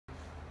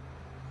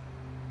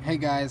Hey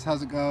guys,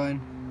 how's it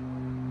going?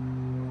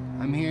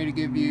 I'm here to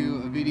give you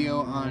a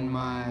video on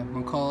my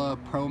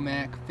MCCULLOUGH Pro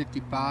Mac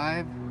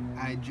 55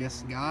 I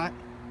just got.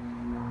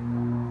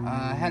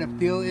 I had a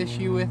feel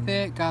issue with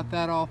it, got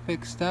that all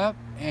fixed up,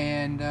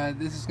 and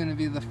this is going to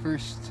be the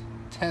first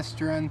test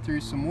run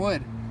through some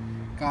wood.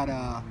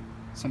 Got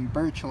some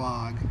birch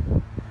log,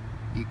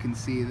 you can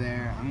see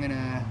there. I'm going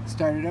to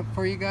start it up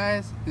for you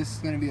guys. This is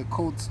going to be a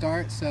cold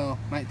start, so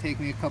might take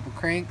me a couple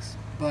cranks,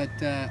 but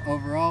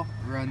overall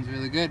it runs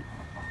really good.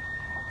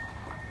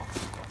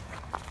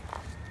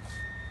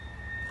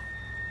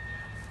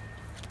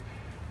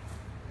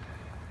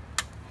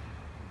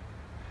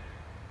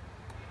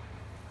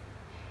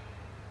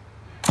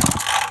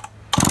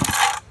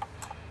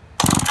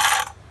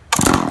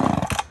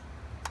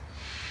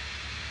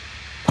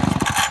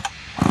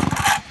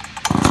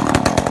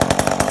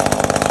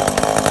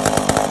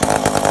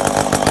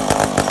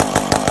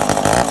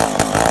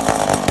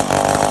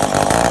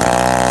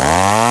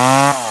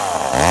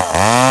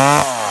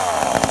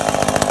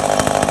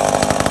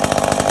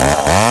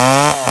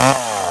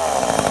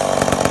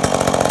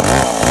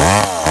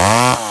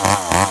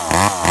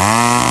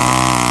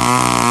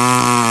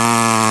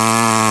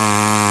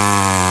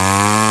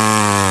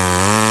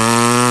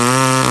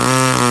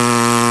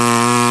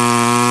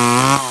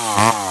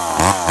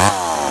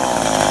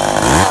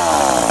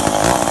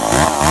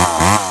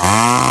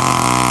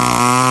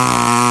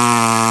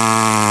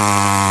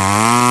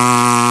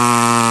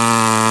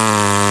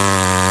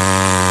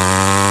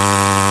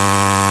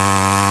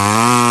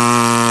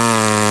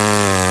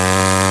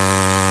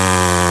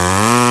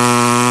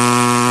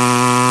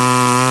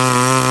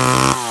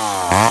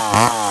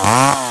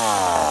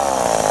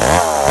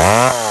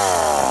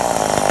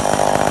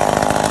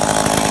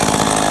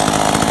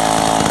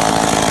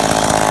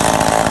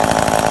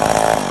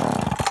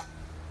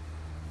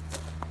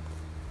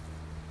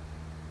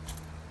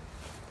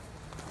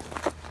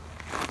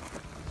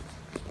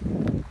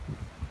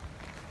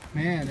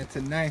 Man, it's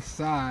a nice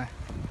saw.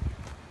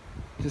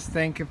 Just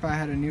think if I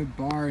had a new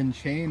bar and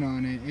chain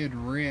on it, it'd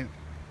rip.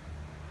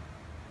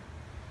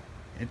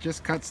 It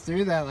just cuts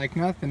through that like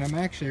nothing. I'm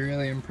actually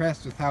really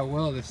impressed with how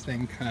well this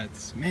thing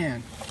cuts.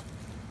 Man,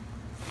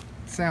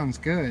 it sounds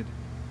good.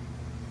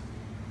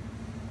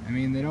 I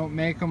mean, they don't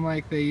make them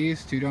like they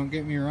used to, don't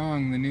get me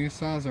wrong. The new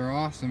saws are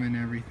awesome and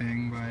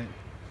everything,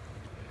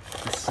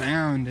 but the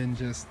sound and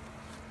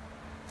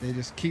they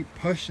just keep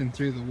pushing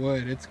through the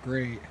wood. It's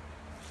great.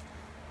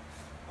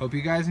 Hope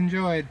you guys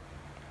enjoyed.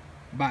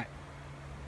 Bye.